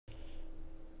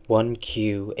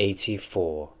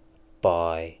1Q84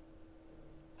 by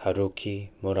Haruki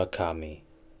Murakami.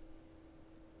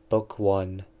 Book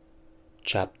 1,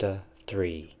 Chapter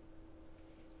 3.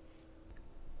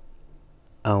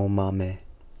 Aomame.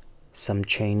 Some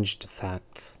changed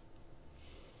facts.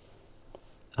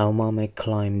 Aomame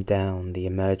climbed down the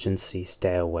emergency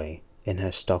stairway in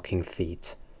her stocking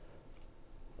feet.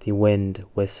 The wind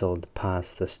whistled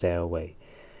past the stairway,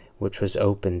 which was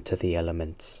open to the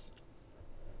elements.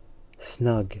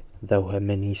 Snug though her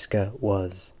miniskirt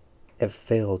was, it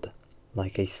filled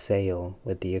like a sail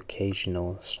with the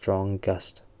occasional strong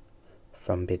gust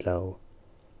from below,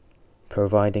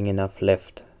 providing enough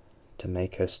lift to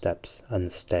make her steps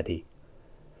unsteady.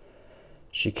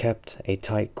 She kept a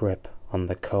tight grip on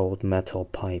the cold metal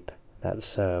pipe that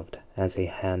served as a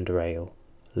handrail,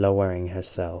 lowering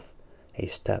herself a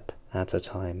step at a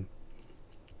time,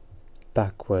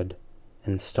 backward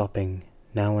and stopping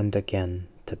now and again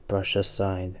to brush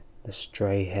aside the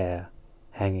stray hair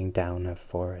hanging down her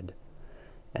forehead,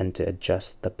 and to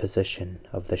adjust the position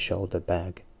of the shoulder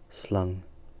bag slung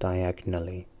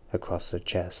diagonally across her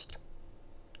chest.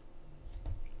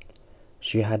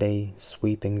 She had a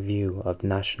sweeping view of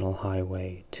National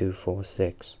Highway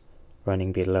 246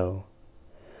 running below.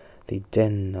 The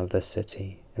din of the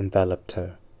city enveloped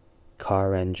her,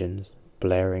 car engines,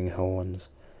 blaring horns,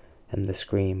 and the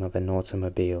scream of an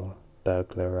automobile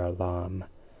burglar alarm.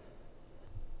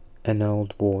 An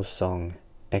old war song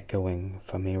echoing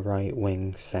from a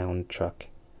right-wing sound truck,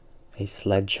 a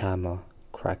sledgehammer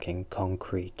cracking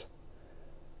concrete.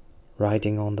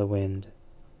 Riding on the wind,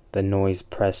 the noise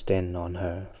pressed in on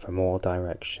her from all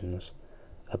directions,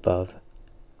 above,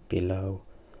 below,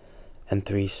 and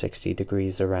 360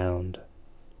 degrees around.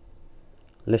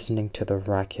 Listening to the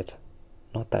racket,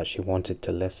 not that she wanted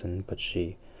to listen, but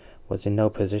she was in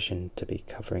no position to be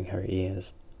covering her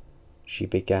ears, she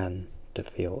began to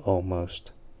feel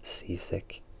almost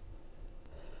seasick.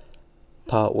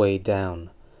 Partway down,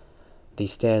 the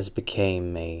stairs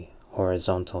became a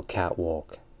horizontal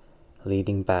catwalk,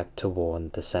 leading back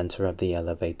toward the center of the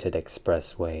elevated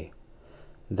expressway,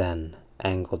 then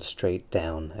angled straight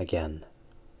down again.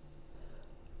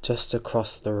 Just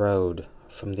across the road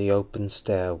from the open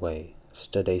stairway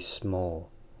stood a small,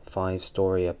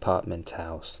 5-story apartment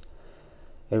house,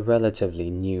 a relatively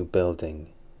new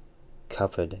building,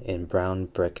 covered in brown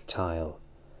brick tile.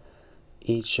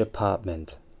 Each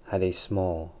apartment had a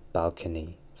small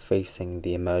balcony facing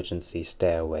the emergency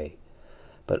stairway,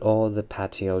 but all the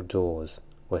patio doors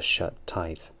were shut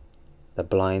tight, the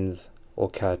blinds or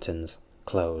curtains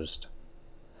closed.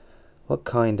 What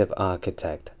kind of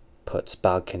architect puts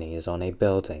balconies on a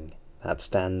building that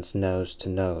stands nose to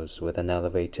nose with an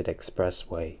elevated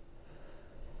expressway?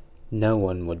 No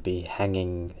one would be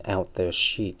hanging out their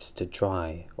sheets to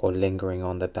dry or lingering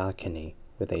on the balcony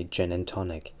with a gin and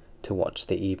tonic to watch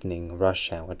the evening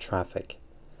rush hour traffic.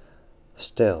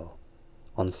 Still,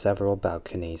 on several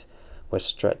balconies were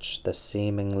stretched the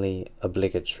seemingly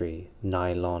obligatory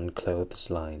nylon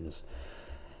clotheslines,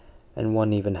 and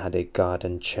one even had a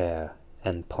garden chair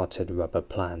and potted rubber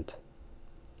plant.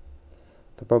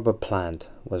 The rubber plant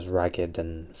was ragged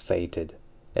and faded,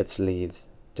 its leaves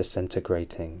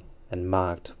disintegrating and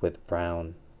marked with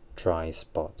brown, dry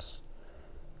spots.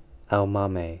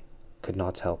 Aomame could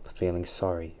not help feeling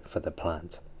sorry for the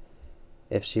plant.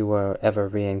 If she were ever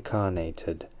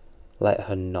reincarnated, let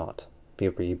her not be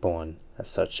reborn as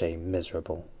such a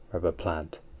miserable rubber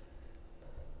plant.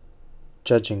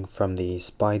 Judging from the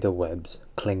spider webs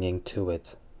clinging to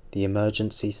it, the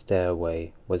emergency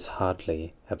stairway was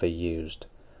hardly ever used.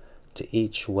 To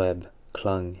each web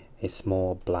clung a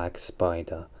small black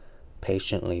spider,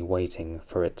 patiently waiting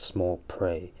for its small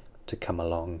prey to come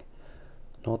along.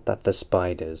 Not that the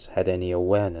spiders had any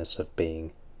awareness of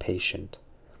being patient.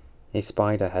 A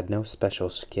spider had no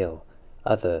special skill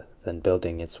other than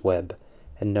building its web,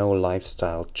 and no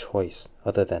lifestyle choice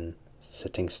other than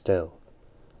sitting still.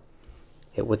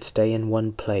 It would stay in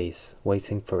one place,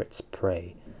 waiting for its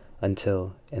prey,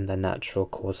 until, in the natural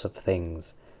course of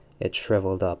things, it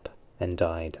shriveled up and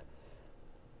died.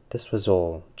 This was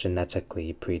all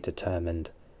genetically predetermined.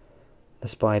 The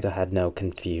spider had no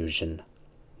confusion,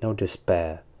 no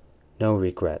despair, no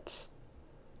regrets,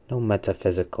 no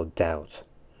metaphysical doubt,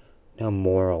 no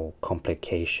moral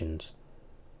complications.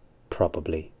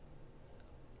 Probably.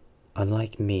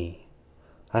 Unlike me,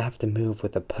 I have to move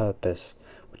with a purpose,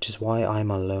 which is why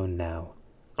I'm alone now,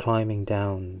 climbing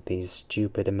down these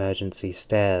stupid emergency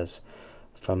stairs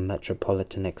from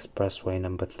Metropolitan Expressway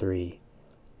number 3,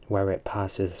 where it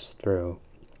passes through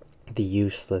the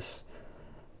useless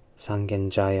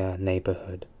Sangenjaya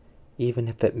neighborhood, even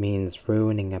if it means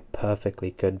ruining a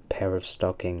perfectly good pair of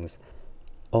stockings,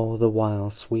 all the while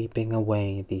sweeping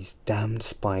away these damned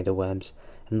spiderwebs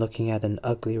and looking at an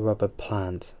ugly rubber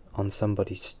plant on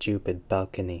somebody's stupid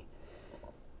balcony.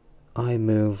 I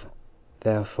move,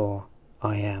 therefore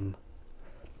I am.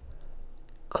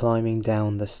 Climbing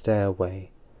down the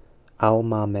stairway,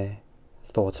 Aomame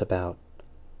thought about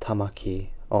Tamaki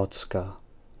Otsuka.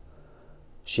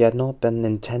 She had not been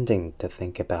intending to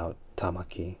think about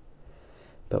Tamaki,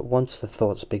 but once the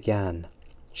thoughts began,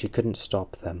 she couldn't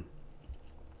stop them.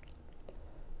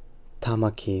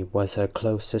 Tamaki was her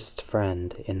closest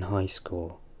friend in high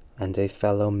school and a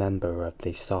fellow member of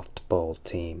the softball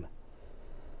team.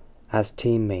 As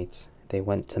teammates, they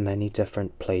went to many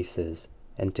different places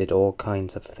and did all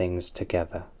kinds of things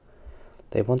together.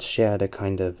 They once shared a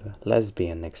kind of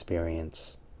lesbian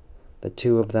experience. The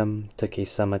two of them took a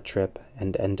summer trip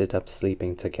and ended up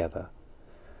sleeping together.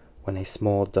 When a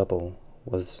small double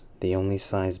was the only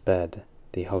size bed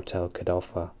the hotel could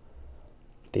offer,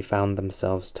 they found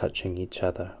themselves touching each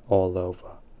other all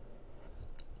over.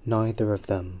 Neither of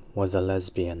them was a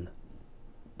lesbian,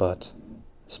 but,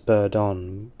 spurred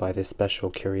on by the special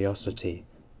curiosity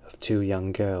of two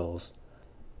young girls,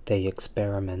 they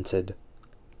experimented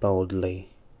boldly.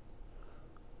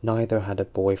 Neither had a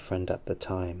boyfriend at the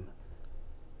time,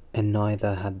 and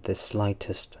neither had the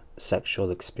slightest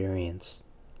sexual experience.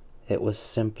 It was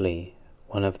simply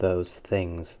one of those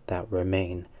things that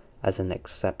remain as an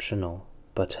exceptional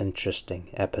but interesting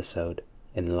episode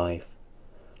in life.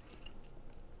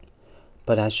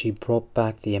 But as she brought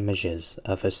back the images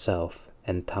of herself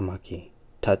and Tamaki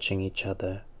touching each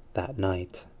other that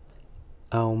night,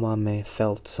 Aomame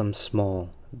felt some small,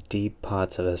 deep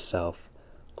part of herself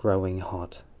growing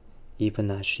hot,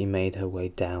 even as she made her way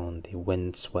down the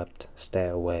wind-swept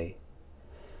stairway.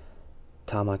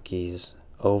 Tamaki's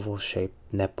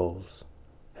oval-shaped nipples,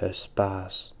 her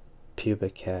sparse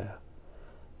pubic hair,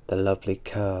 the lovely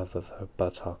curve of her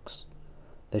buttocks,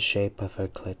 the shape of her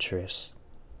clitoris.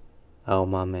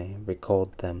 Aomame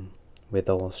recalled them with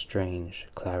all strange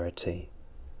clarity.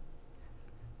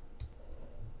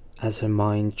 As her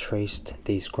mind traced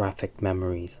these graphic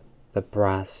memories, the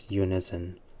brass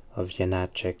unison of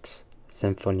Janacek's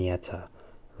Sinfonietta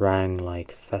rang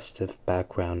like festive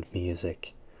background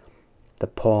music. The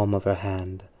palm of her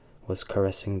hand was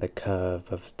caressing the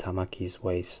curve of Tamaki's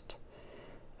waist.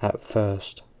 At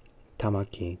first,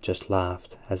 Tamaki just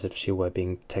laughed as if she were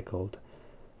being tickled,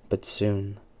 but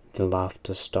soon the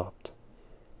laughter stopped,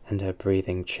 and her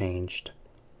breathing changed.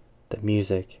 The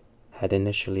music had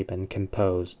initially been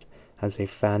composed as a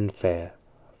fanfare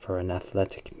for an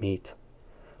athletic meet.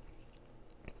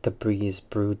 The breeze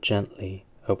brewed gently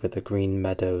over the green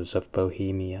meadows of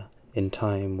Bohemia in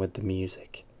time with the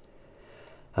music.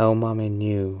 Aomame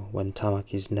knew when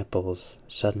Tamaki's nipples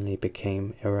suddenly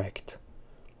became erect,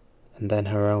 and then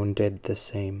her own did the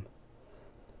same,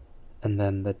 and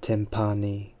then the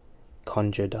timpani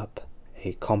conjured up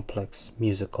a complex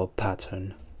musical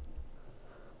pattern.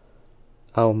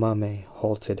 Aomame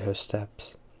halted her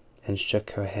steps and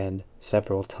shook her head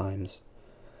several times.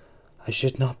 I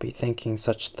should not be thinking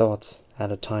such thoughts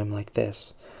at a time like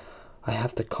this. I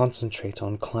have to concentrate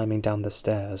on climbing down the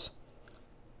stairs.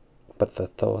 But the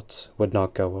thoughts would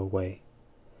not go away.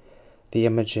 The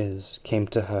images came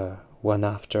to her one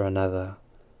after another,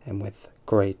 and with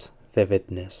great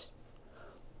vividness.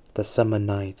 The summer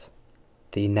night,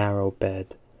 the narrow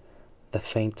bed, the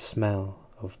faint smell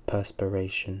of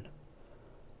perspiration,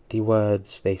 the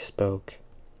words they spoke,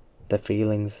 the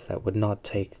feelings that would not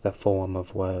take the form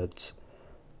of words,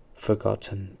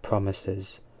 forgotten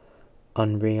promises,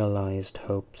 unrealized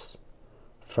hopes,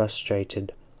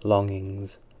 frustrated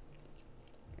longings.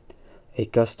 A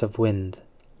gust of wind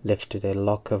lifted a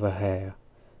lock of her hair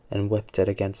and whipped it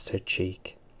against her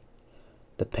cheek.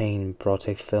 The pain brought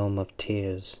a film of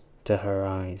tears to her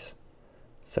eyes.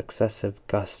 Successive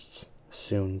gusts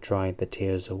soon dried the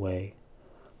tears away.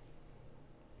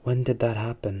 When did that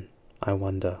happen, I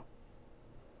wonder?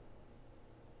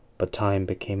 But time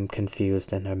became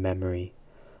confused in her memory,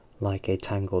 like a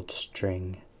tangled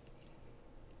string.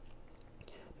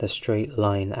 The straight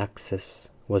line axis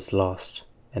was lost,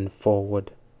 and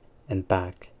forward and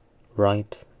back,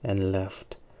 right and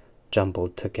left,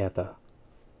 jumbled together.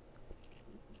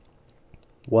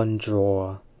 One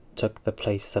drawer took the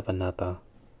place of another.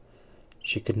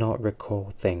 She could not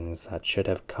recall things that should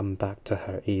have come back to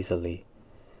her easily.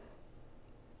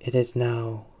 It is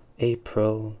now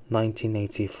April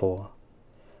 1984.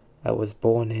 I was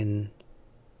born in,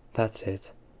 that's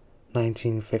it,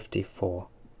 1954.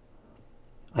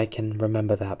 I can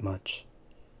remember that much.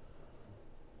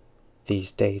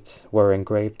 These dates were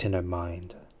engraved in her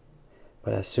mind,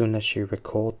 but as soon as she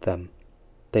recalled them,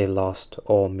 they lost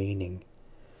all meaning.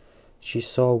 She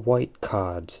saw white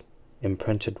cards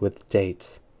imprinted with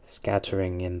dates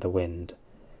scattering in the wind,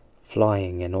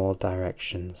 flying in all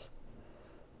directions.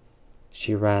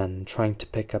 She ran, trying to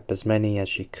pick up as many as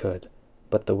she could,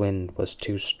 but the wind was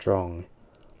too strong.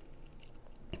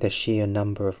 The sheer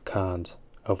number of cards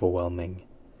overwhelming.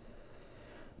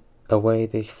 Away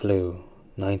they flew,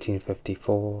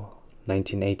 1954,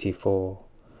 1984,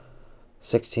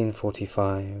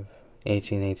 1645,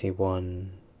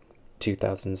 1881,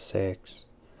 2006,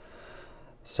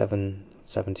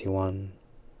 771,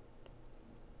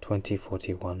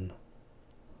 2041.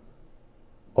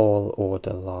 All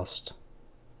order lost,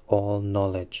 all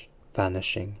knowledge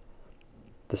vanishing,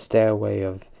 the stairway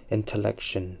of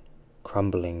intellection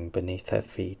crumbling beneath her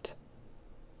feet.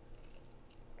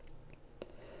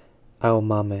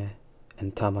 Aomame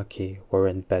and Tamaki were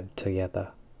in bed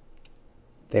together.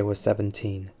 They were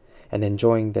 17 and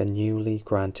enjoying their newly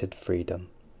granted freedom.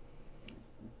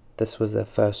 This was their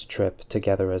first trip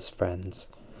together as friends,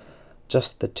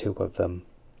 just the two of them.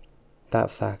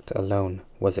 That fact alone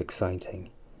was exciting.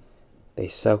 They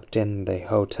soaked in the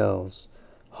hotel's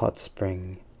hot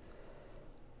spring,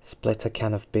 split a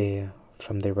can of beer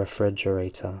from the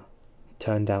refrigerator,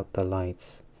 turned out the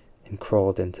lights, and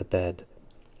crawled into bed.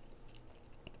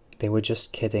 They were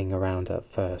just kidding around at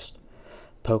first,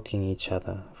 poking each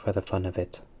other for the fun of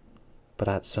it. But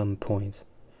at some point,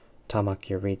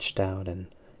 Tamaki reached out and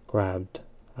grabbed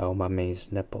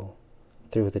Aomame's nipple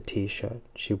through the t-shirt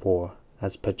she wore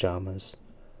as pajamas.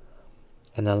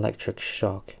 An electric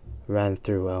shock ran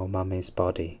through Aomame's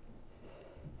body.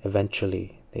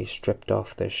 Eventually, they stripped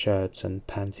off their shirts and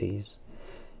panties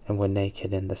and were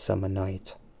naked in the summer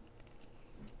night.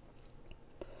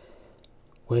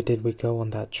 Where did we go on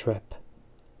that trip?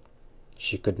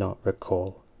 She could not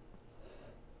recall.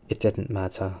 It didn't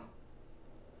matter.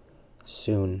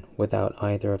 Soon, without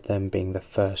either of them being the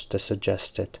first to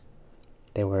suggest it,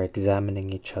 they were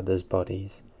examining each other's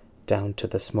bodies down to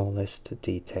the smallest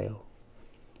detail.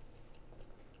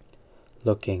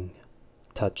 Looking,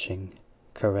 touching,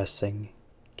 caressing,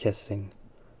 kissing,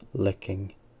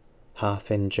 licking,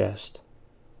 half in jest,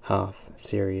 half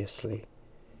seriously.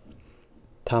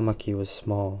 Tamaki was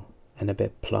small and a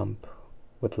bit plump,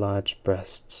 with large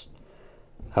breasts.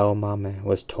 Aomame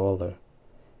was taller,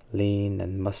 lean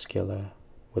and muscular,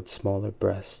 with smaller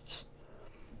breasts.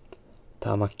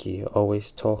 Tamaki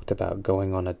always talked about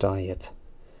going on a diet,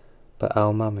 but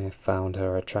Aomame found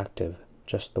her attractive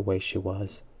just the way she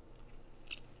was.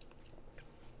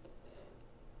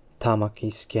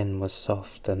 Tamaki's skin was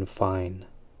soft and fine.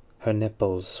 Her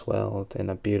nipples swelled in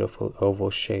a beautiful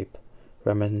oval shape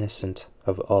reminiscent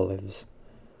of olives.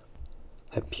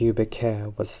 Her pubic hair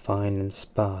was fine and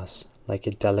sparse like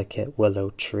a delicate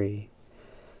willow tree.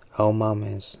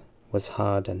 Aomame's was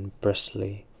hard and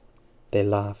bristly. They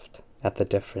laughed at the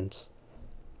difference.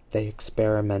 They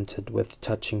experimented with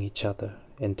touching each other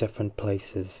in different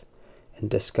places and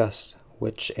discussed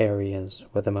which areas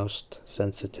were the most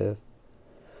sensitive.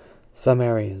 Some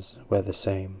areas were the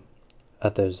same,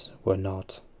 others were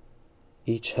not.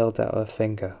 Each held out a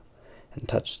finger and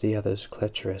touched the other's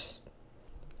clitoris.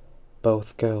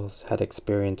 Both girls had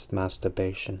experienced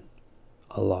masturbation,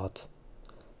 a lot,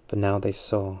 but now they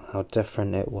saw how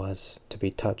different it was to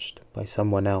be touched by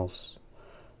someone else.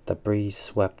 The breeze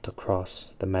swept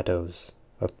across the meadows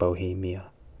of Bohemia.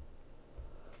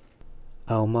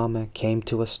 Aomame came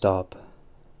to a stop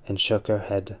and shook her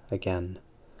head again.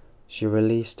 She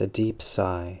released a deep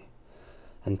sigh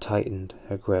and tightened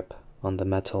her grip on the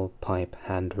metal pipe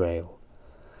handrail.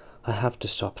 I have to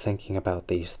stop thinking about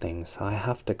these things. I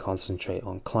have to concentrate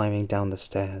on climbing down the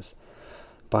stairs.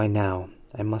 By now,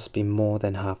 I must be more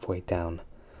than halfway down.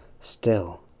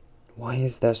 Still, why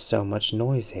is there so much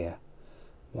noise here?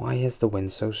 Why is the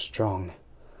wind so strong?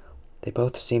 They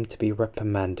both seem to be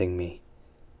reprimanding me,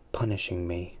 punishing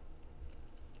me.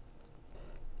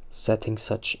 Setting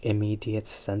such immediate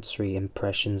sensory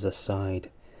impressions aside,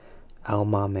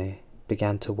 Aomame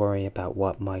began to worry about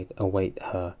what might await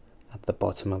her at the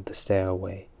bottom of the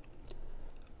stairway.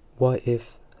 What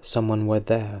if someone were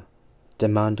there,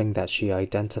 demanding that she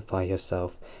identify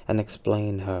herself and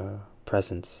explain her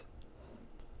presence?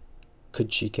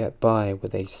 Could she get by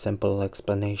with a simple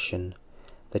explanation?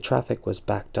 The traffic was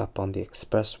backed up on the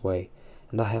expressway,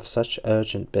 and I have such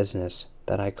urgent business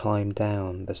that I climbed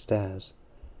down the stairs.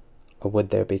 Or would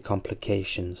there be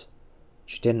complications?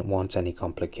 She didn't want any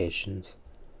complications.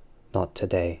 Not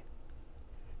today.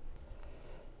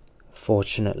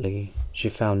 Fortunately, she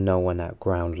found no one at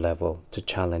ground level to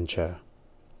challenge her.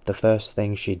 The first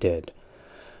thing she did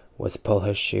was pull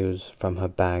her shoes from her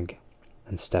bag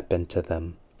and step into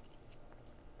them.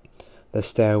 The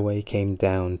stairway came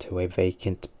down to a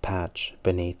vacant patch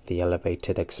beneath the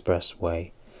elevated expressway,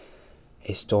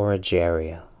 a storage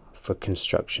area for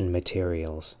construction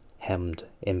materials hemmed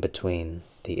in between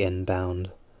the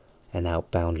inbound and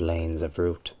outbound lanes of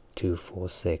Route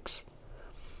 246,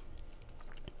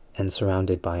 and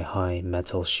surrounded by high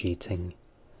metal sheeting.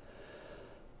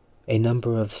 A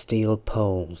number of steel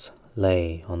poles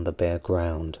lay on the bare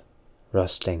ground,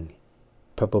 rusting,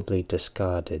 probably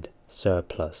discarded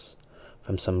surplus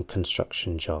from some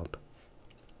construction job.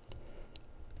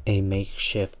 A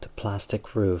makeshift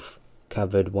plastic roof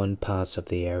covered one part of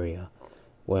the area,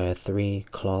 where 3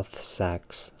 cloth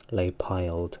sacks lay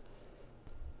piled.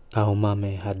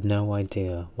 Aomame had no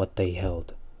idea what they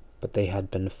held, but they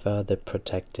had been further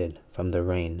protected from the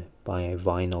rain by a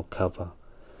vinyl cover.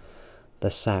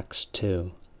 The sacks,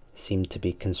 too, seemed to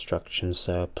be construction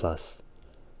surplus,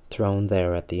 thrown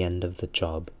there at the end of the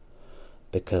job,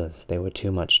 because they were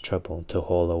too much trouble to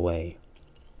haul away.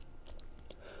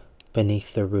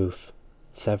 Beneath the roof,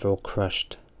 several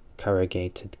crushed,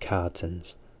 corrugated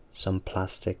cartons, some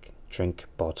plastic drink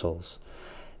bottles,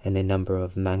 and a number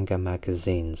of manga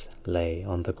magazines lay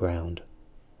on the ground.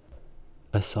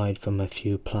 Aside from a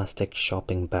few plastic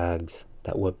shopping bags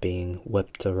that were being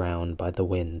whipped around by the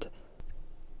wind,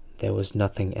 there was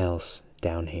nothing else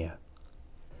down here.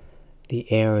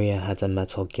 The area had a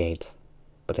metal gate,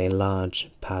 but a large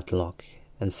padlock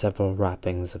and several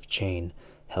wrappings of chain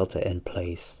held it in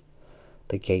place.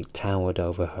 The gate towered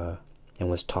over her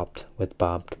and was topped with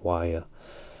barbed wire.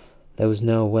 There was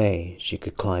no way she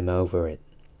could climb over it.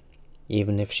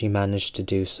 Even if she managed to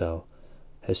do so,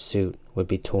 her suit would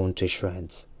be torn to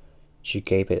shreds. She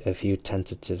gave it a few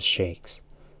tentative shakes,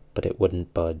 but it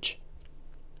wouldn't budge.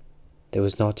 There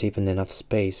was not even enough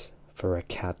space for a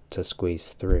cat to squeeze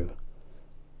through.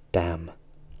 Damn.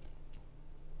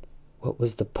 What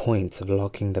was the point of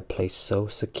locking the place so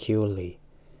securely?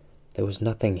 There was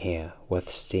nothing here worth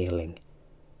stealing.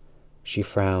 She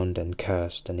frowned and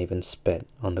cursed and even spit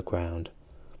on the ground.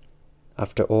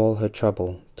 After all her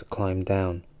trouble to climb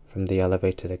down from the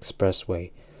elevated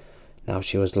expressway, now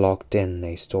she was locked in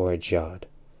a storage yard.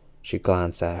 She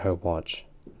glanced at her watch.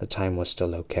 The time was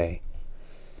still okay.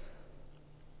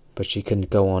 But she couldn't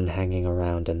go on hanging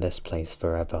around in this place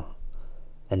forever,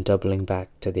 and doubling back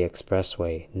to the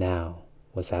expressway now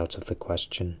was out of the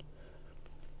question.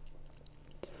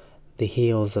 The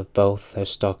heels of both her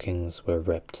stockings were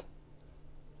ripped.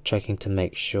 Checking to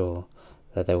make sure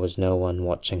that there was no one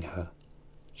watching her,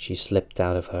 she slipped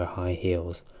out of her high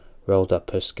heels, rolled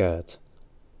up her skirt,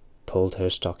 pulled her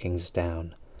stockings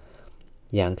down,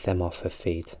 yanked them off her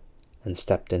feet, and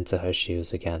stepped into her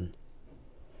shoes again.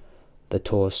 The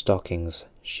tore stockings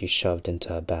she shoved into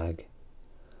her bag.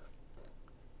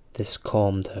 This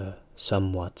calmed her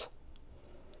somewhat.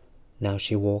 Now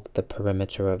she walked the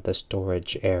perimeter of the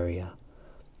storage area,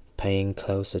 paying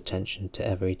close attention to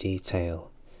every detail.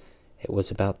 It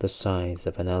was about the size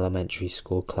of an elementary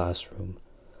school classroom,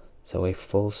 so a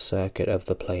full circuit of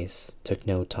the place took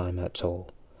no time at all.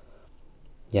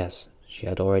 Yes, she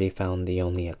had already found the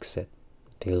only exit,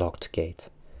 the locked gate.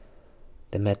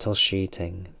 The metal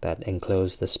sheeting that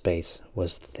enclosed the space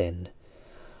was thin,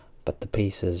 but the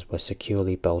pieces were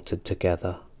securely bolted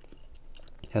together,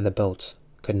 and the bolts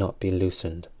could not be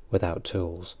loosened without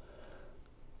tools.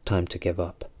 Time to give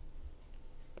up.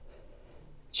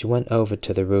 She went over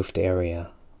to the roofed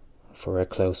area for a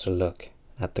closer look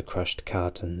at the crushed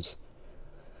cartons.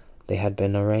 They had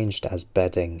been arranged as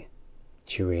bedding,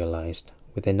 she realized,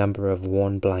 with a number of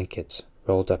worn blankets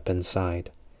rolled up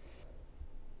inside.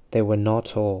 They were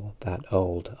not all that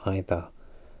old either.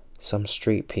 Some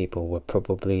street people were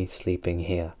probably sleeping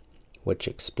here, which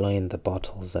explained the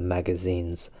bottles and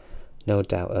magazines, no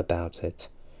doubt about it.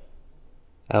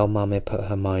 Aomame put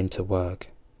her mind to work.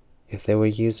 If they were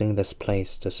using this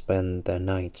place to spend their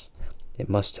nights, it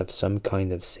must have some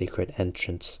kind of secret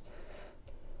entrance.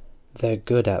 They're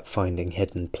good at finding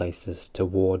hidden places to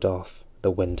ward off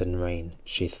the wind and rain,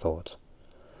 she thought,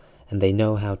 and they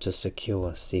know how to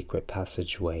secure secret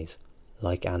passageways,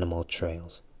 like animal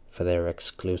trails, for their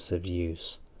exclusive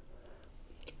use.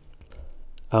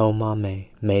 Aomame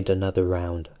made another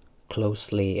round,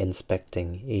 closely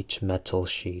inspecting each metal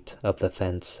sheet of the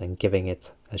fence and giving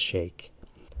it a shake.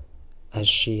 As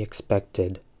she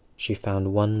expected, she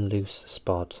found one loose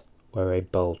spot where a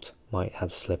bolt might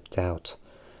have slipped out.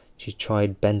 She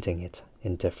tried bending it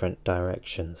in different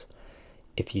directions.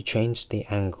 If you changed the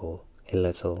angle a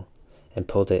little and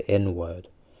pulled it inward,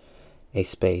 a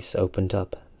space opened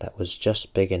up that was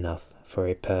just big enough for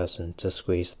a person to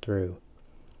squeeze through.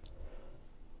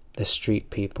 The street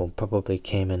people probably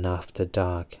came in after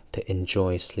dark to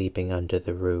enjoy sleeping under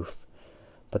the roof,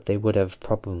 but they would have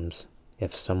problems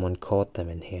if someone caught them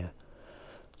in here.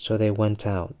 So they went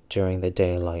out during the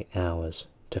daylight hours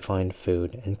to find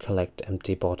food and collect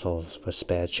empty bottles for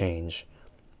spare change.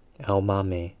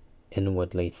 Aomame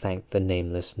inwardly thanked the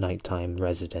nameless nighttime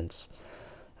residents.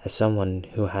 As someone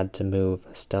who had to move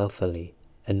stealthily,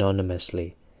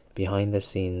 anonymously, behind the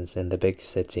scenes in the big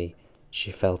city,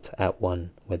 she felt at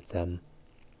one with them.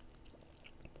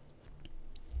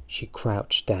 She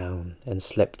crouched down and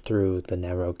slipped through the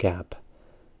narrow gap,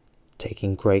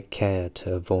 taking great care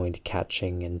to avoid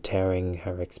catching and tearing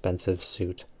her expensive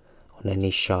suit on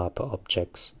any sharp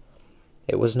objects.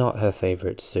 It was not her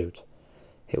favorite suit.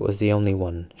 It was the only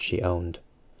one she owned.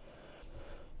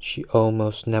 She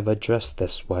almost never dressed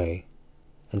this way,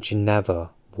 and she never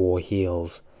wore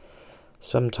heels.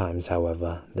 Sometimes,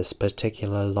 however, this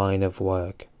particular line of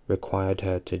work required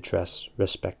her to dress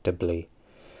respectably,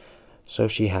 so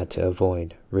she had to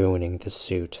avoid ruining the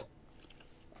suit.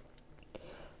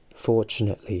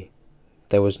 Fortunately,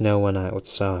 there was no one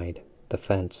outside the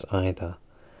fence either.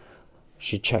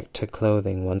 She checked her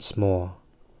clothing once more,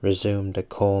 resumed a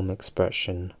calm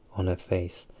expression on her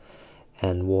face,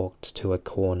 and walked to a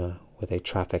corner with a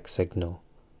traffic signal.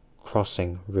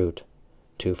 Crossing Route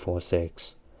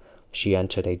 246, she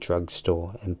entered a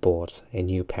drugstore and bought a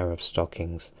new pair of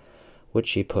stockings, which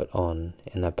she put on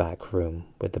in a back room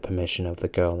with the permission of the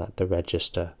girl at the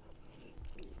register.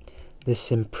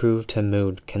 This improved her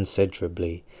mood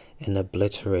considerably and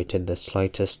obliterated the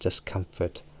slightest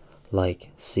discomfort, like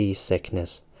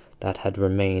seasickness, that had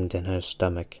remained in her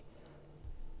stomach.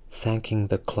 Thanking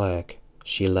the clerk,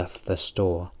 she left the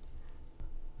store.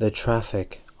 The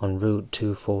traffic on Route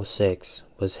 246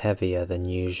 was heavier than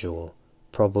usual,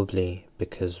 probably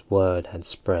because word had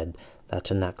spread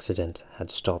that an accident had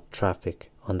stopped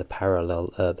traffic on the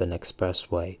parallel urban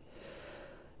expressway.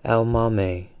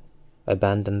 Aomame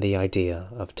abandoned the idea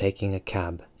of taking a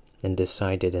cab and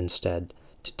decided instead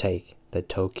to take the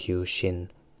Tokyu-Shin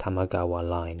Tamagawa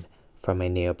line from a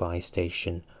nearby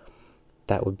station.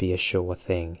 That would be a sure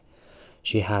thing.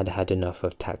 She had had enough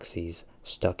of taxis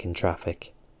stuck in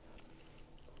traffic.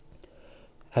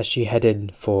 As she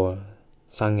headed for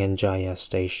Sangenjaya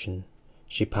Station,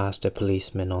 she passed a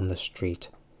policeman on the street.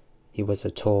 He was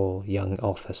a tall young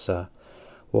officer,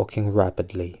 walking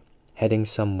rapidly, heading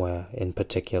somewhere in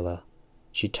particular.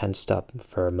 She tensed up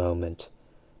for a moment,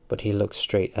 but he looked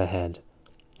straight ahead,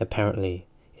 apparently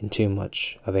in too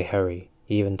much of a hurry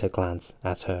even to glance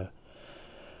at her.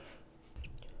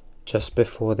 Just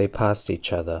before they passed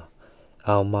each other,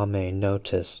 Aomame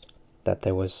noticed that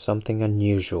there was something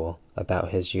unusual about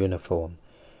his uniform.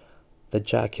 The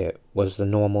jacket was the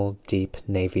normal deep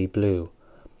navy blue,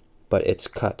 but its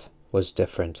cut was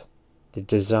different. The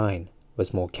design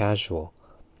was more casual,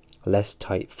 less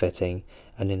tight-fitting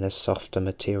and in a softer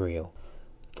material.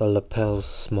 The lapels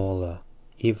smaller,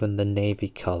 even the navy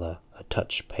color a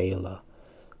touch paler.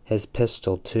 His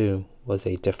pistol, too, was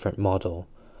a different model.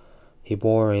 He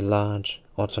wore a large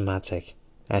automatic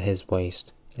at his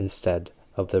waist instead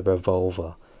of the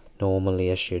revolver normally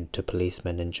issued to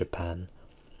policemen in Japan.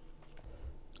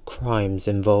 Crimes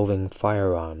involving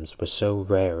firearms were so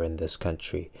rare in this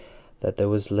country that there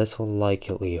was little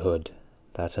likelihood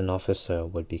that an officer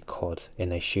would be caught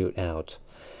in a shootout,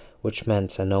 which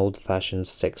meant an old-fashioned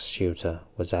six-shooter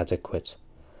was adequate.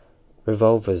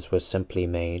 Revolvers were simply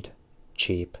made,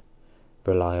 cheap,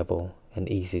 reliable, and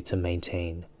easy to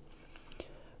maintain.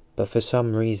 But for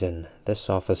some reason, this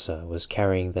officer was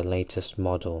carrying the latest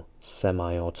model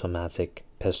semi-automatic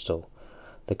pistol,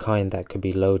 the kind that could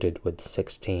be loaded with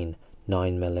 16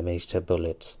 9mm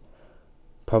bullets,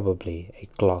 probably a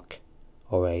Glock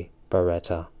or a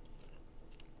Beretta.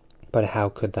 But how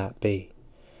could that be?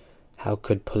 How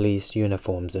could police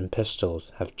uniforms and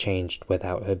pistols have changed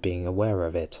without her being aware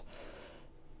of it?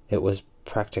 It was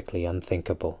practically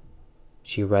unthinkable.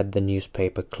 She read the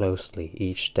newspaper closely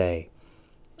each day.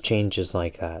 Changes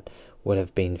like that would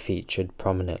have been featured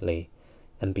prominently,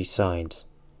 and besides,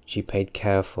 she paid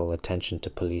careful attention to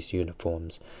police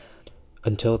uniforms.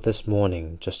 Until this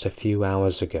morning, just a few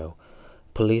hours ago,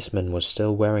 policemen were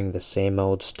still wearing the same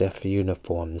old stiff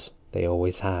uniforms they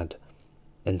always had,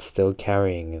 and still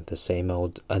carrying the same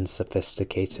old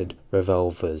unsophisticated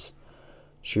revolvers.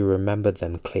 She remembered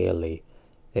them clearly.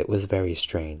 It was very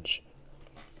strange.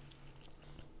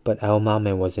 But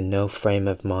Aomame was in no frame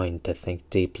of mind to think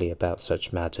deeply about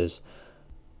such matters.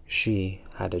 She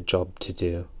had a job to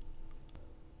do.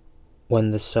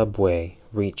 When the subway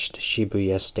reached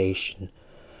Shibuya Station,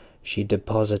 she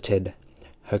deposited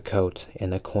her coat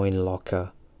in a coin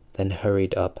locker, then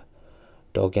hurried up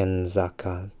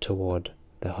Dogenzaka toward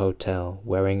the hotel,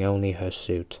 wearing only her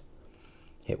suit.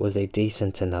 It was a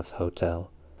decent enough hotel.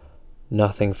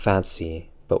 Nothing fancy,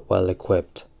 but well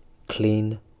equipped,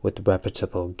 clean with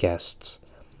reputable guests.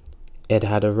 It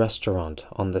had a restaurant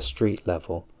on the street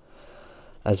level,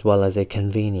 as well as a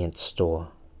convenience store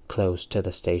close to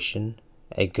the station,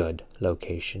 a good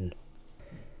location.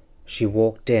 She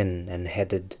walked in and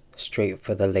headed straight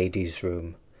for the ladies'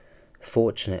 room.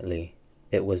 Fortunately,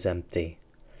 it was empty.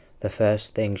 The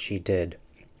first thing she did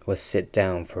was sit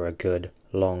down for a good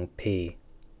long pee,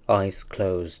 eyes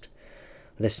closed,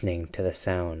 listening to the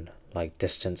sound like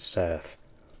distant surf,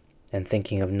 and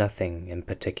thinking of nothing in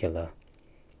particular.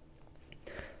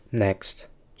 Next,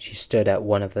 she stood at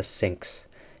one of the sinks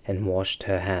and washed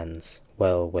her hands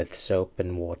well with soap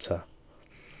and water.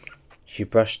 She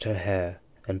brushed her hair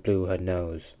and blew her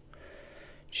nose.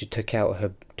 She took out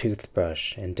her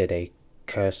toothbrush and did a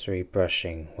cursory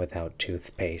brushing without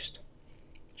toothpaste.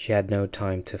 She had no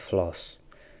time to floss.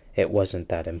 It wasn't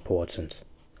that important.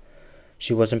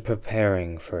 She wasn't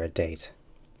preparing for a date.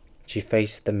 She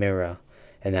faced the mirror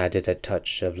and added a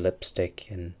touch of lipstick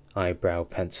and eyebrow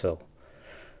pencil.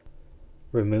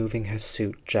 Removing her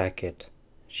suit jacket,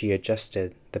 she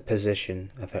adjusted the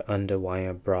position of her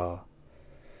underwire bra,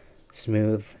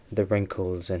 smoothed the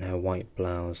wrinkles in her white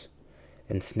blouse,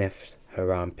 and sniffed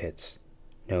her armpits.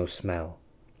 No smell.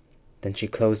 Then she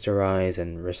closed her eyes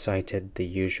and recited the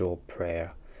usual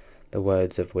prayer, the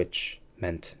words of which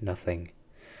meant nothing.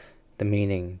 The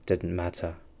meaning didn't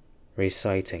matter.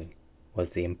 Reciting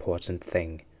was the important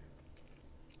thing.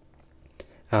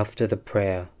 After the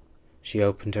prayer, she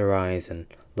opened her eyes and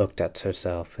looked at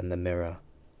herself in the mirror.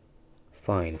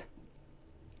 Fine.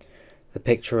 The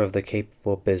picture of the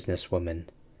capable businesswoman,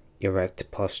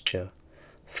 erect posture,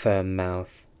 firm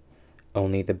mouth,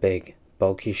 only the big,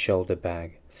 bulky shoulder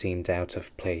bag seemed out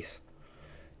of place.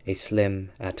 A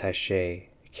slim attaché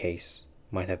case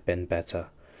might have been better,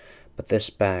 but this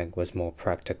bag was more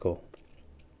practical.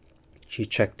 She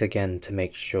checked again to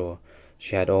make sure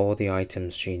she had all the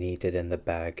items she needed in the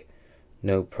bag.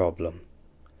 No problem.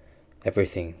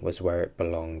 Everything was where it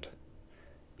belonged,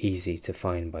 easy to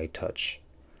find by touch.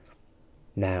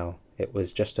 Now it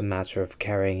was just a matter of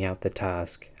carrying out the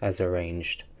task as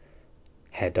arranged,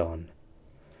 head on,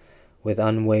 with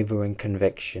unwavering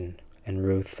conviction and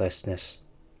ruthlessness.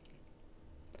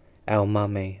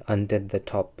 Aomame undid the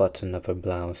top button of her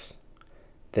blouse.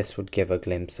 This would give a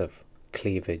glimpse of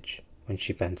cleavage when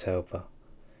she bent over.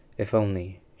 If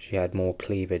only she had more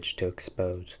cleavage to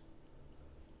expose.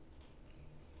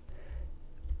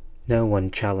 No one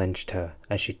challenged her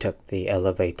as she took the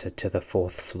elevator to the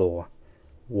 4th floor,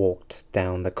 walked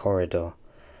down the corridor,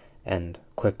 and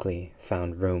quickly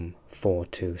found room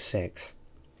 426.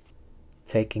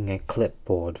 Taking a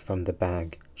clipboard from the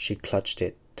bag, she clutched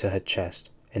it to her chest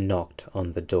and knocked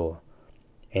on the door.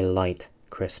 A light,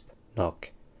 crisp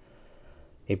knock.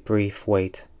 A brief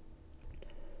wait.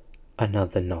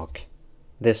 Another knock.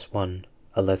 This one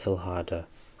a little harder.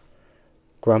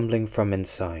 Grumbling from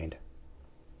inside.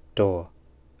 Door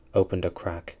opened a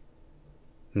crack.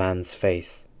 Man's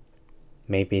face.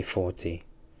 Maybe 40.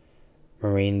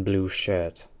 Marine blue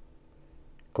shirt.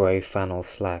 Grey flannel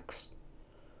slacks.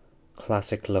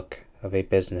 Classic look of a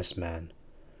businessman,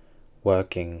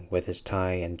 working with his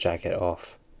tie and jacket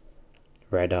off.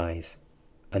 Red eyes.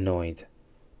 Annoyed.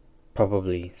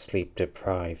 Probably sleep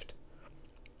deprived.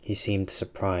 He seemed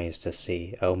surprised to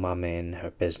see Aomame in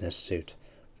her business suit,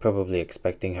 probably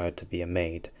expecting her to be a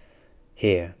maid,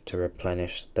 here to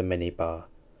replenish the minibar.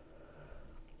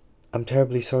 "I'm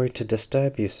terribly sorry to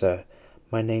disturb you, sir.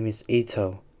 My name is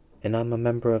Ito, and I'm a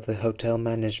member of the hotel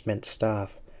management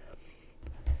staff.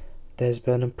 There's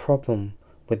been a problem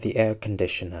with the air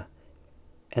conditioner,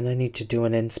 and I need to do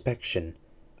an inspection.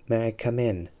 May I come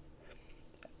in?"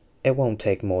 "It won't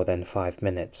take more than 5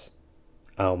 minutes,"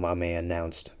 Aomame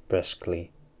announced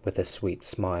briskly, with a sweet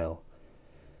smile.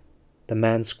 The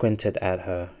man squinted at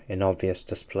her in obvious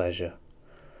displeasure.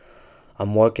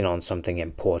 "I'm working on something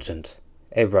important.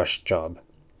 A rush job.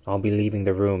 I'll be leaving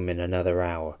the room in another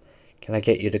hour. Can I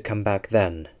get you to come back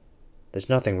then? There's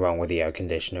nothing wrong with the air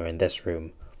conditioner in this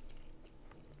room."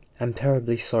 "I'm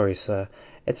terribly sorry, sir.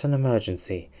 It's an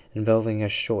emergency involving a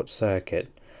short circuit.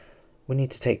 We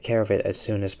need to take care of it as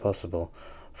soon as possible,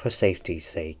 for safety's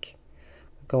sake.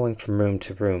 Going from room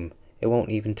to room, it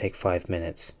won't even take 5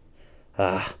 minutes."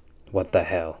 "Ah, what the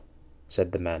hell,"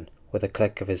 said the man, with a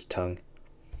click of his tongue.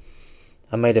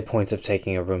 "I made a point of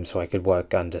taking a room so I could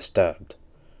work undisturbed."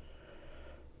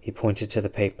 He pointed to the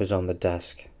papers on the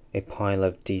desk, a pile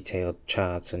of detailed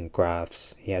charts and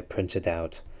graphs he had printed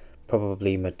out,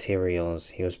 probably materials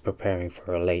he was preparing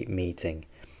for a late meeting.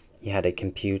 He had a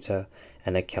computer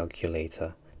and a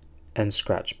calculator, and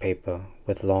scratch paper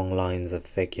with long lines of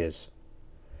figures.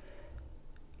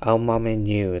 Al-Mame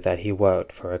knew that he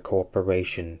worked for a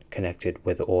corporation connected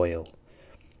with oil.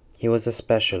 He was a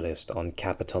specialist on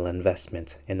capital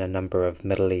investment in a number of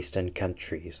Middle Eastern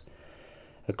countries.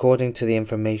 According to the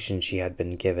information she had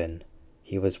been given,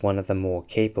 he was one of the more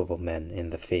capable men in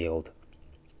the field.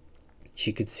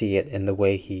 She could see it in the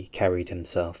way he carried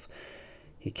himself.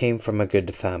 He came from a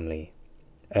good family,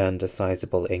 earned a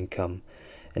sizable income,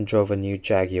 and drove a new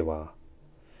Jaguar.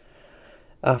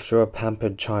 After a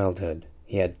pampered childhood,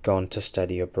 he had gone to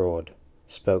study abroad,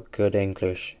 spoke good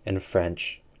English and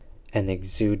French, and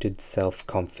exuded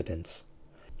self-confidence.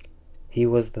 He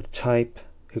was the type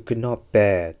who could not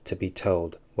bear to be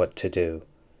told what to do,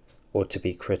 or to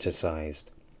be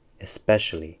criticized,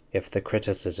 especially if the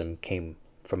criticism came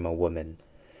from a woman.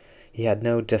 He had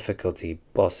no difficulty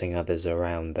bossing others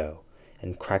around, though,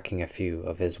 and cracking a few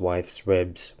of his wife's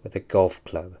ribs with a golf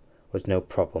club was no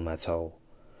problem at all.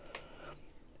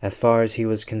 As far as he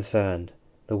was concerned,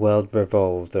 the world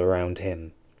revolved around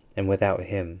him, and without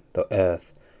him the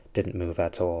earth didn't move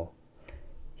at all.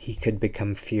 He could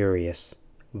become furious,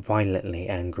 violently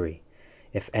angry,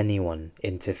 if anyone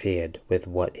interfered with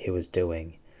what he was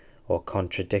doing, or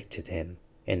contradicted him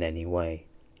in any way.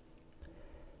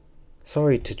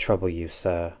 "Sorry to trouble you,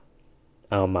 sir,"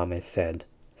 Al-Mame said,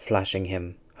 flashing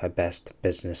him her best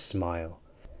business smile.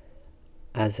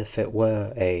 As if it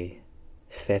were a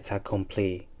fait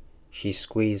accompli, she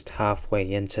squeezed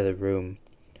halfway into the room,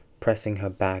 pressing her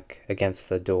back against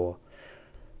the door,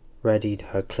 readied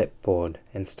her clipboard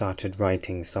and started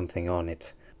writing something on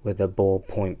it with a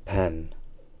ballpoint pen.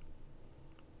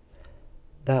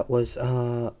 "That was,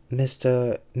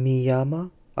 Mr. Miyama,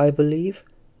 I believe?"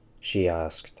 she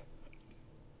asked.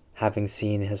 Having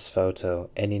seen his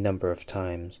photo any number of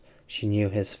times, she knew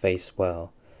his face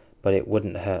well, but it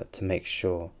wouldn't hurt to make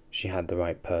sure she had the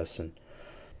right person.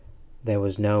 There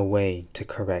was no way to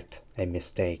correct a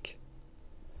mistake.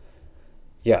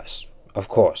 "Yes, of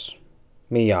course,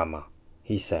 Miyama,"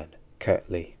 he said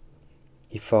curtly.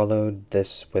 He followed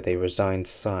this with a resigned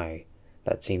sigh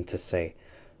that seemed to say,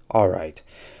 "All right,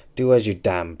 do as you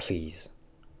damn please."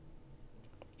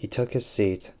 He took his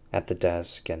seat at the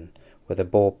desk and, with a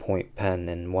ballpoint pen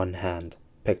in one hand,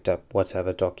 picked up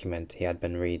whatever document he had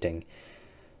been reading.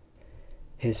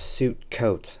 His suit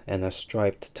coat and a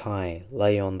striped tie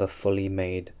lay on the fully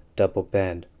made double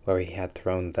bed where he had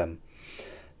thrown them.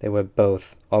 They were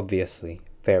both obviously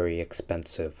very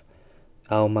expensive.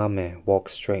 Al-Mame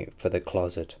walked straight for the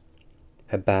closet,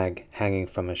 her bag hanging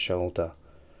from her shoulder.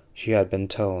 She had been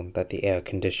told that the air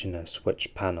conditioner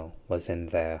switch panel was in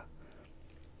there.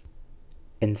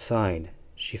 Inside,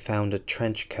 she found a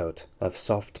trench coat of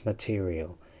soft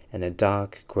material and a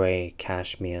dark grey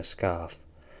cashmere scarf.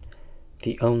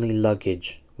 The only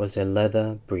luggage was a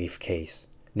leather briefcase,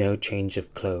 no change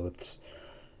of clothes,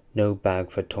 no bag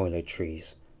for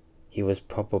toiletries. He was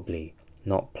probably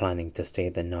not planning to stay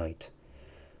the night.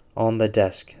 On the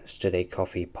desk stood a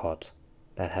coffee pot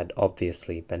that had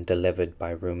obviously been delivered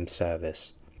by room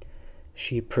service.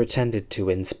 She pretended to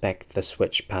inspect the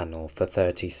switch panel for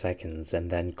 30 seconds and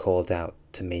then called out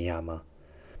to Miyama.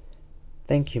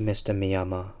 "Thank you, Mr.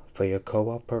 Miyama, for your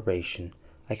cooperation.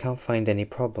 I can't find any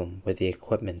problem with the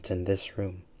equipment in this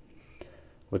room."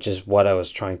 "Which is what I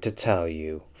was trying to tell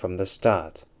you from the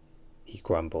start," he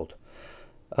grumbled.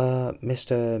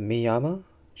 Mr. Miyama?"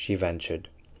 she ventured.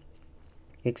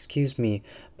 "Excuse me,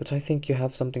 but I think you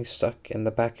have something stuck in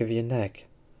the back of your neck."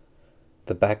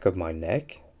 "The back of my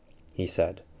neck?" he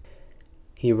said.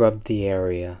 He rubbed the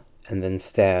area and then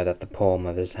stared at the palm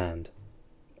of his hand.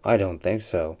 "I don't think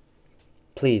so."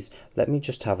 "Please, let me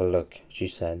just have a look," she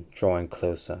said, drawing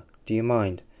closer. "Do you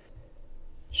mind?"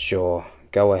 "Sure,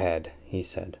 go ahead," he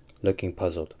said, looking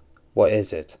puzzled. "What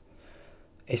is it?"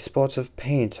 "A spot of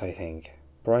paint, I think.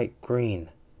 Bright green."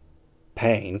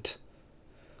 "Paint?"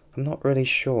 "I'm not really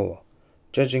sure.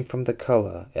 Judging from the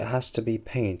color, it has to be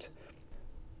paint.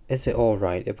 Is it all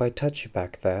right if I touch you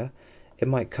back there? It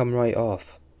might come right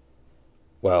off."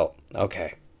 "Well,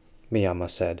 okay," Miyama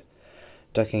said,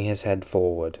 ducking his head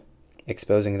forward,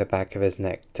 exposing the back of his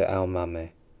neck to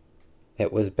Al-Mame.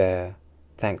 It was bare,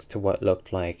 thanks to what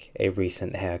looked like a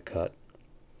recent haircut.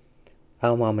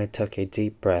 Al-Mame took a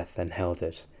deep breath and held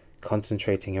it,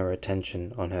 concentrating her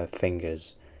attention on her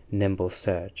fingers' nimble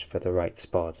search for the right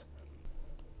spot.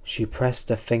 She pressed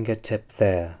a fingertip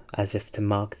there as if to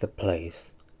mark the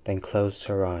place, then closed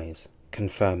her eyes,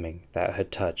 confirming that her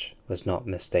touch was not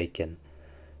mistaken.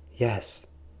 "Yes,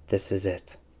 this is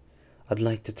it. I'd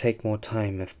like to take more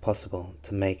time if possible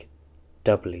to make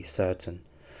doubly certain,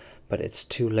 but it's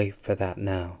too late for that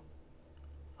now.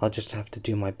 I'll just have to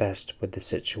do my best with the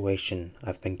situation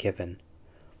I've been given.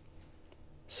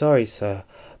 Sorry, sir,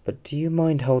 but do you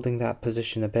mind holding that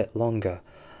position a bit longer?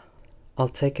 I'll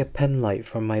take a pen light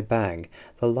from my bag.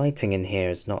 The lighting in here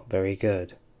is not very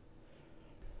good.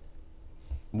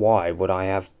 Why would I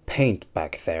have paint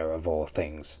back there, of all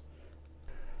things?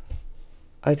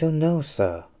 I don't know,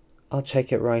 sir. I'll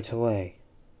check it right away.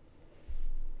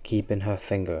 Keeping her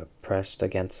finger pressed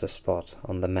against the spot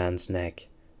on the man's neck,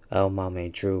 El-Mame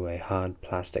drew a hard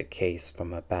plastic case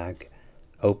from her bag,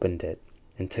 opened it,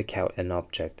 and took out an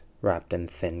object wrapped in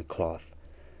thin cloth.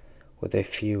 With a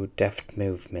few deft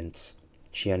movements,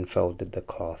 she unfolded the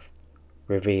cloth,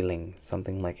 revealing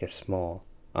something like a small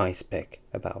ice pick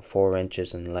about 4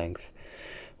 inches in length,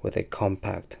 with a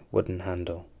compact wooden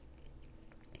handle.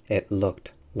 It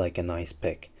looked like an ice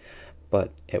pick,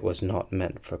 but it was not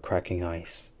meant for cracking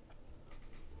ice.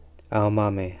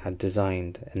 El-Mame had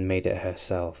designed and made it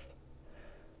herself.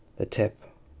 The tip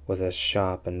was as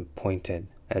sharp and pointed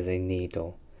as a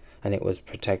needle, and it was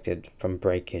protected from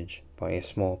breakage by a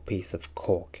small piece of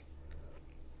cork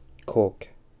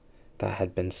that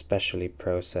had been specially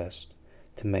processed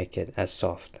to make it as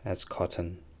soft as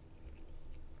cotton.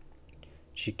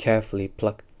 She carefully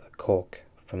plucked the cork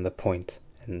from the point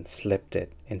and slipped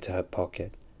it into her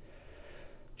pocket.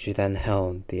 She then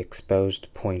held the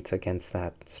exposed point against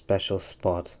that special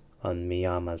spot on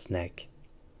Miyama's neck.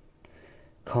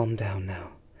 Calm down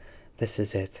now. This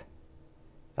is it,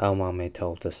 El-Mame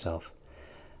told herself.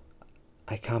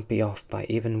 I can't be off by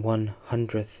even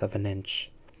 1/100th of an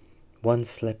inch. One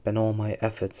slip and all my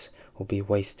efforts will be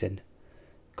wasted.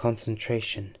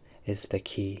 Concentration is the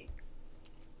key.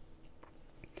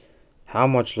 How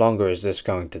much longer is this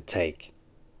going to take?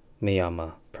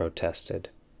 Miyama protested.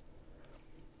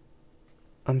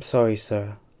 I'm sorry,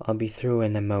 sir. I'll be through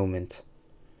in a moment.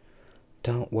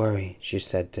 Don't worry, she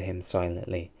said to him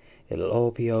silently. It'll all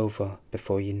be over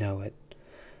before you know it.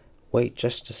 Wait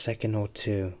just a second or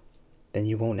two, then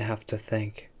you won't have to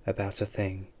think about a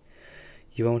thing.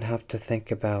 You won't have to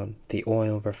think about the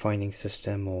oil refining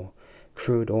system or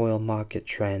crude oil market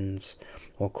trends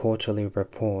or quarterly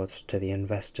reports to the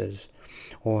investors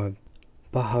or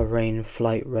Bahrain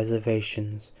flight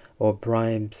reservations or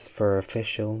bribes for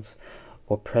officials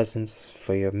or presents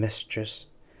for your mistress.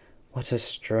 What a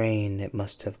strain it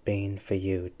must have been for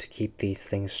you to keep these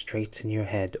things straight in your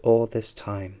head all this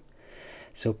time.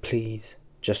 So please,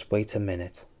 just wait a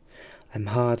minute. I'm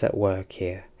hard at work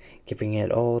here, giving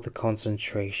it all the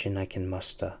concentration I can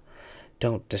muster.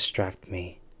 Don't distract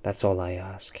me, that's all I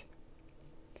ask.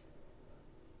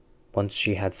 Once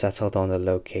she had settled on the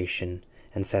location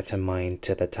and set her mind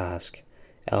to the task,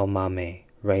 El-Mame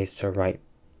raised her right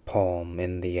palm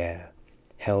in the air,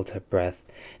 held her breath,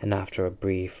 and after a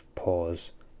brief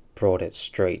pause, brought it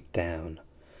straight down,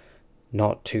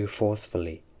 not too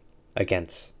forcefully,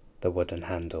 against the wooden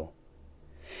handle.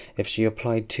 If she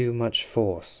applied too much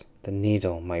force, the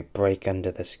needle might break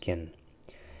under the skin,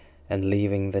 and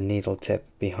leaving the needle tip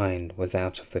behind was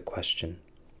out of the question.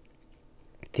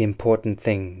 The important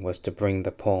thing was to bring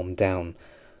the palm down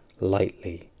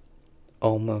lightly,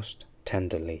 almost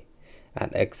tenderly,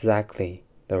 at exactly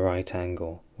the right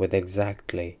angle, with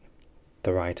exactly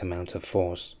the right amount of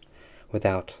force,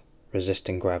 without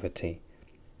resisting gravity,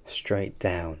 straight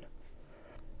down,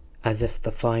 as if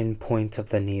the fine point of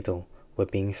the needle were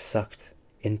being sucked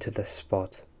into the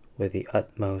spot with the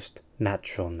utmost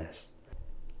naturalness,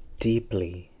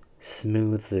 deeply,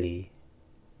 smoothly,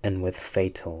 and with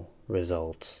fatal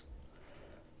results.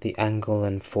 The angle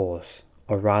and force,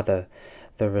 or rather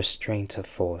the restraint of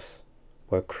force,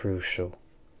 were crucial.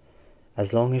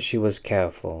 As long as she was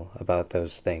careful about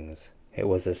those things, it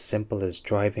was as simple as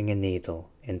driving a needle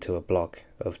into a block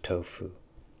of tofu.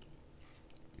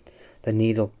 The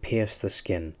needle pierced the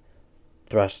skin,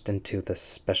 thrust into the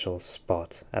special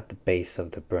spot at the base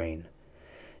of the brain,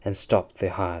 and stopped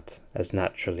the heart as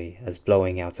naturally as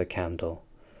blowing out a candle.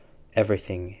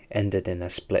 Everything ended in a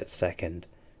split second,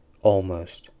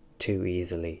 almost too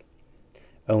easily.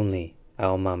 Only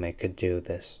El-Mame could do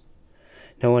this.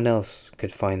 No one else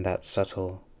could find that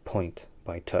subtle point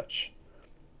by touch.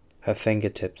 Her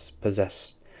fingertips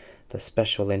possessed the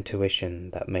special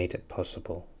intuition that made it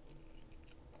possible.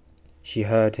 She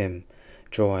heard him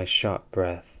draw a sharp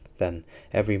breath, then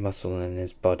every muscle in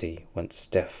his body went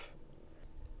stiff.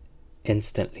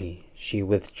 Instantly she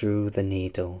withdrew the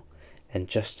needle and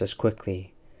just as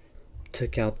quickly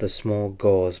took out the small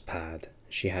gauze pad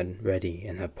she had ready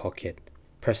in her pocket,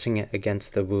 pressing it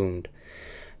against the wound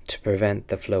to prevent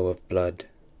the flow of blood.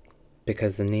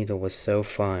 because the needle was so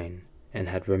fine and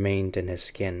had remained in his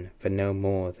skin for no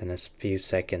more than a few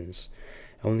seconds.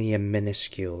 Only a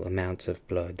minuscule amount of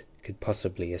blood could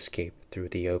possibly escape through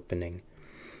the opening,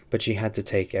 but she had to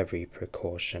take every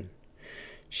precaution.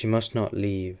 She must not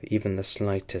leave even the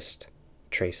slightest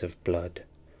trace of blood.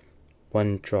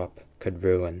 One drop could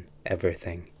ruin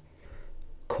everything.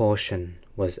 Caution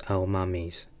was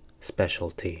Aomami's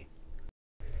specialty.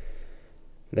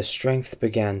 The strength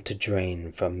began to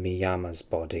drain from Miyama's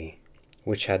body,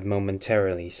 which had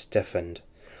momentarily stiffened,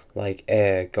 like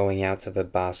air going out of a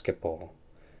basketball.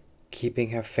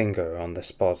 Keeping her finger on the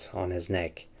spot on his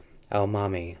neck,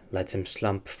 Aomami let him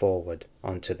slump forward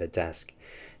onto the desk.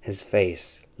 His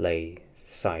face lay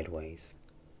sideways,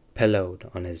 pillowed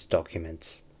on his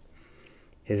documents.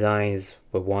 His eyes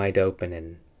were wide open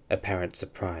in apparent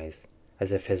surprise,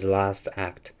 as if his last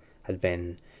act had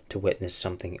been to witness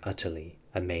something utterly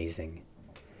amazing.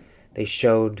 They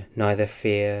showed neither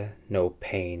fear nor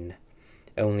pain,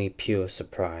 only pure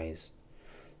surprise.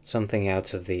 Something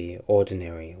out of the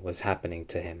ordinary was happening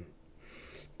to him,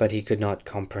 but he could not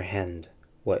comprehend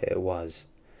what it was: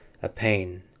 a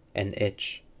pain, an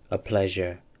itch, a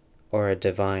pleasure, or a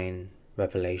divine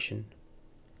revelation.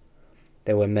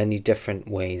 There were many different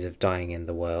ways of dying in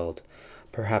the world,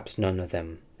 perhaps none of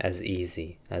them as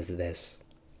easy as this.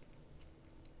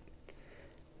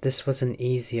 This was an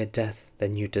easier death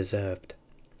than you deserved,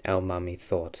 Aomami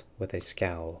thought with a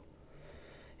scowl.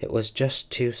 It was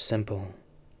just too simple.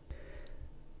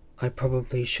 I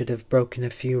probably should have broken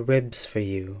a few ribs for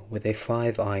you with a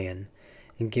 5-iron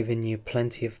and given you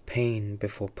plenty of pain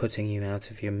before putting you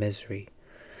out of your misery.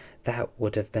 That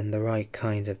would have been the right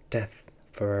kind of death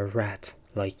for a rat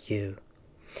like you.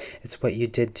 It's what you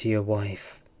did to your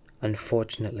wife.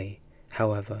 Unfortunately,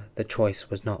 however, the choice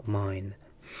was not mine.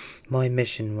 My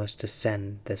mission was to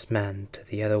send this man to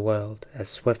the other world as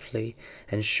swiftly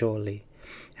and surely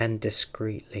and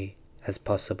discreetly as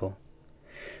possible.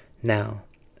 Now,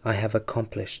 I have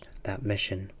accomplished that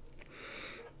mission.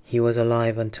 He was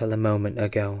alive until a moment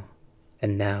ago,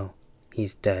 and now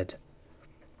he's dead.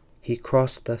 He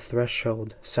crossed the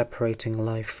threshold separating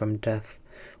life from death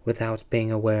without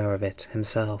being aware of it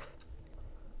himself.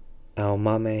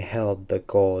 Aomami held the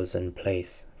gauze in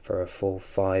place for a full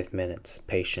 5 minutes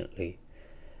patiently,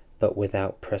 but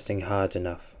without pressing hard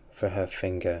enough for her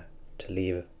finger to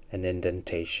leave an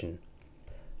indentation.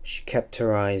 She kept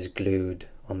her eyes glued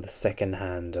on the second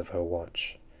hand of her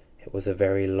watch. It was a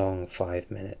very long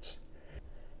 5 minutes.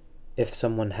 If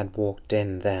someone had walked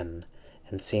in then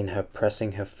and seen her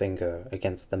pressing her finger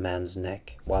against the man's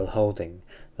neck while holding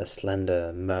the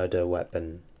slender murder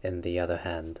weapon in the other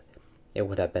hand, it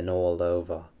would have been all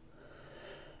over.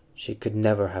 She could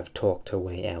never have talked her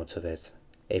way out of it.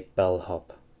 A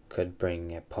bellhop could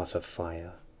bring a pot of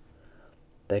fire.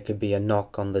 There could be a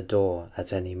knock on the door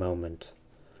at any moment,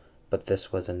 but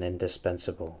this was an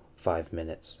indispensable 5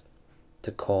 minutes.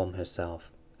 To calm herself,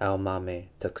 Aomami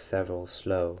took several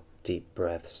slow, deep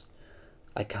breaths.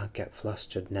 I can't get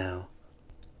flustered now.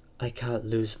 I can't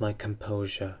lose my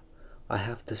composure. I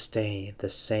have to stay the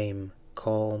same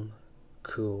calm,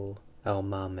 cool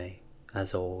Aomami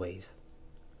as always.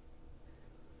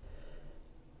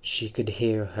 She could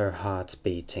hear her heart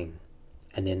beating,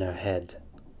 and in her head,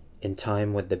 in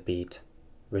time with the beat,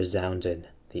 resounded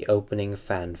the opening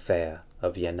fanfare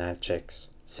of Janacek's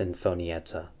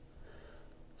Sinfonietta.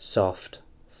 Soft,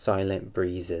 silent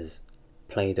breezes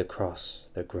played across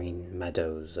the green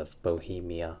meadows of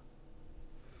Bohemia.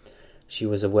 She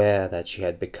was aware that she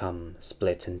had become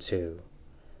split in two.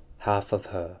 Half of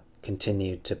her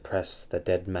continued to press the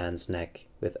dead man's neck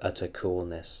with utter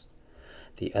coolness.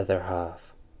 The other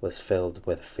half was filled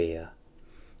with fear.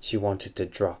 She wanted to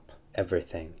drop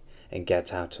everything and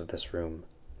get out of this room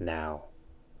now.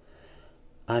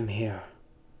 I'm here,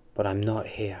 but I'm not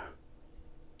here.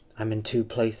 I'm in two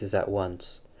places at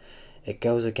once. It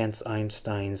goes against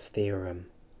Einstein's theorem.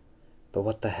 But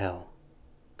what the hell?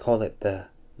 Call it the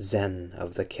Zen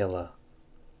of the killer.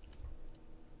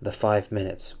 The 5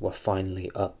 minutes were finally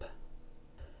up.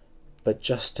 But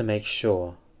just to make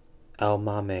sure,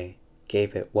 Aomami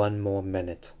gave it one more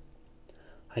minute.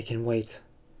 I can wait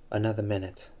another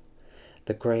minute.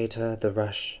 The greater the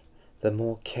rush, the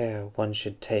more care one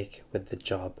should take with the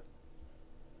job.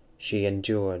 She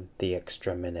endured the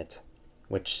extra minute,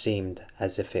 which seemed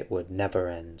as if it would never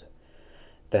end.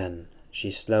 Then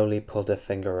she slowly pulled her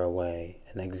finger away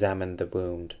and examined the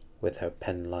wound with her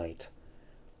penlight.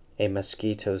 A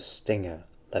mosquito's stinger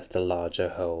left a larger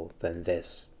hole than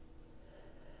this.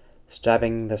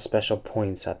 Stabbing the special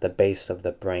points at the base of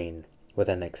the brain with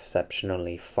an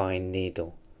exceptionally fine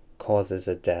needle causes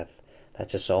a death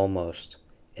that is almost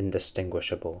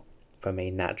indistinguishable from a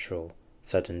natural,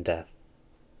 sudden death.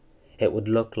 It would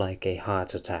look like a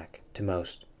heart attack to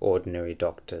most ordinary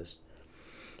doctors.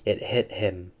 It hit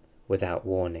him without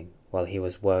warning while he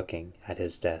was working at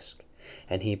his desk,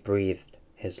 and he breathed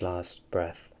his last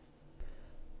breath.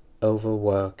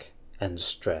 Overwork and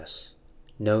stress.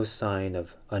 No sign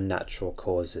of unnatural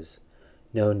causes.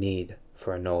 No need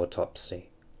for an autopsy.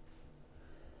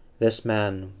 This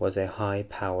man was a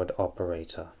high-powered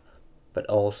operator, but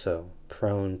also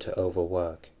prone to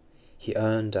overwork. He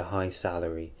earned a high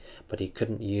salary, but he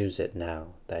couldn't use it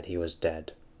now that he was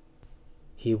dead.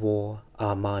 He wore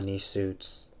Armani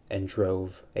suits and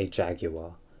drove a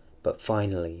Jaguar, but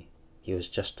finally he was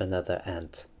just another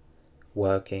ant,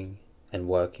 working and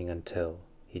working until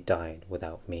he died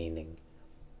without meaning.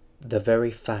 The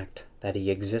very fact that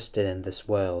he existed in this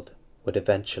world would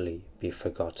eventually be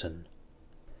forgotten.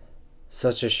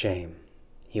 Such a shame.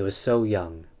 He was so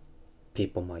young,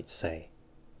 people might say.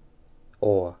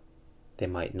 Or they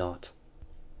might not.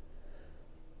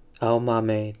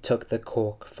 Aomame took the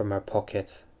cork from her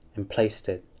pocket and placed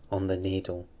it on the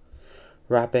needle.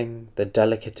 Wrapping the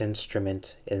delicate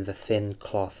instrument in the thin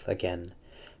cloth again,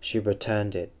 she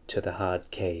returned it to the hard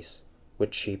case,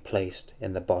 which she placed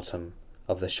in the bottom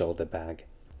of the shoulder bag.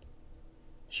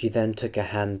 She then took a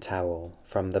hand towel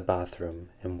from the bathroom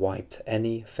and wiped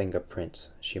any fingerprints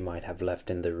she might have left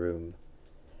in the room.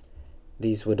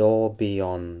 These would all be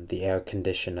on the air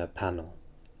conditioner panel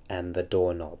and the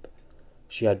doorknob.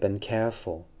 She had been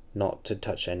careful not to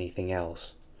touch anything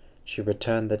else. She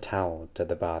returned the towel to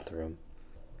the bathroom.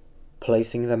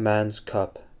 Placing the man's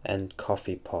cup and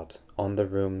coffee pot on the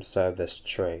room service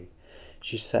tray,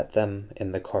 she set them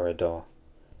in the corridor.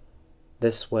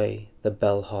 This way the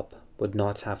bellhop would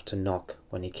not have to knock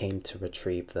when he came to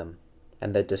retrieve them,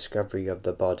 and the discovery of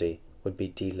the body would be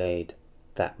delayed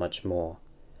that much more.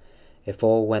 If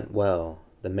all went well,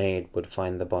 the maid would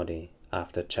find the body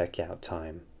after checkout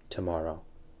time tomorrow.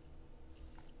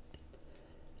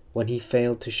 When he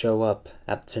failed to show up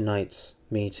at tonight's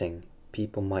meeting,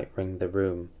 people might ring the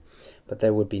room, but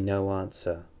there would be no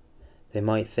answer. They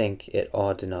might think it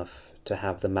odd enough to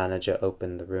have the manager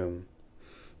open the room,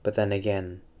 but then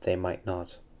again, they might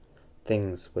not.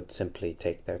 Things would simply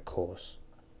take their course.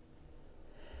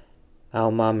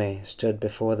 Aomame stood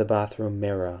before the bathroom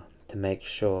mirror to make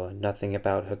sure nothing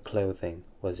about her clothing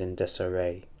was in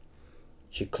disarray.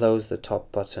 She closed the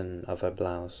top button of her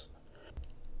blouse.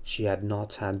 She had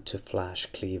not had to flash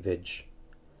cleavage.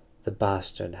 The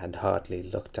bastard had hardly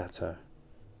looked at her.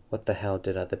 What the hell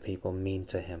did other people mean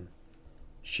to him?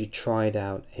 She tried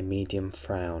out a medium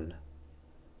frown.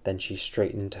 Then she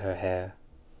straightened her hair,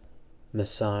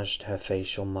 massaged her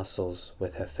facial muscles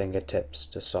with her fingertips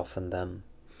to soften them,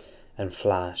 and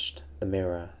flashed the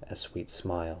mirror a sweet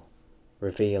smile,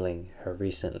 revealing her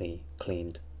recently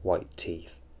cleaned white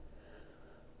teeth.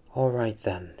 All right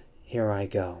then, here I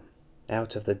go,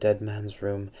 out of the dead man's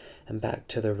room and back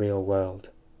to the real world.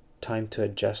 Time to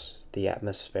adjust the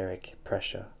atmospheric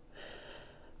pressure.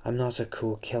 I'm not a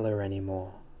cool killer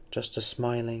anymore, just a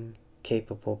smiling,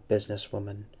 capable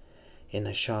businesswoman in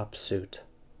a sharp suit.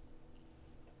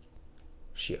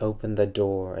 She opened the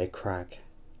door a crack,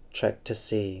 checked to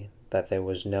see that there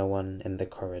was no one in the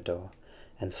corridor,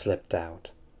 and slipped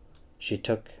out. She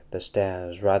took the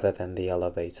stairs rather than the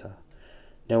elevator.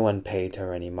 No one paid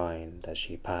her any mind as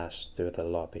she passed through the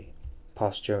lobby.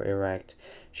 Posture erect,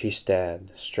 she stared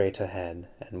straight ahead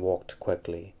and walked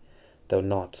quickly, though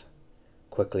not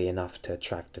quickly enough to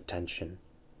attract attention.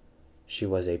 She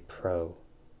was a pro,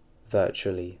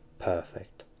 virtually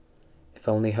perfect. If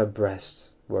only her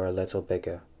breasts were a little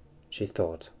bigger, she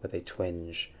thought with a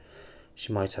twinge,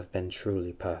 she might have been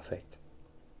truly perfect.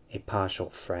 A partial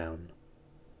frown.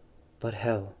 But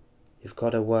hell, you've got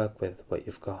to work with what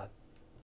you've got.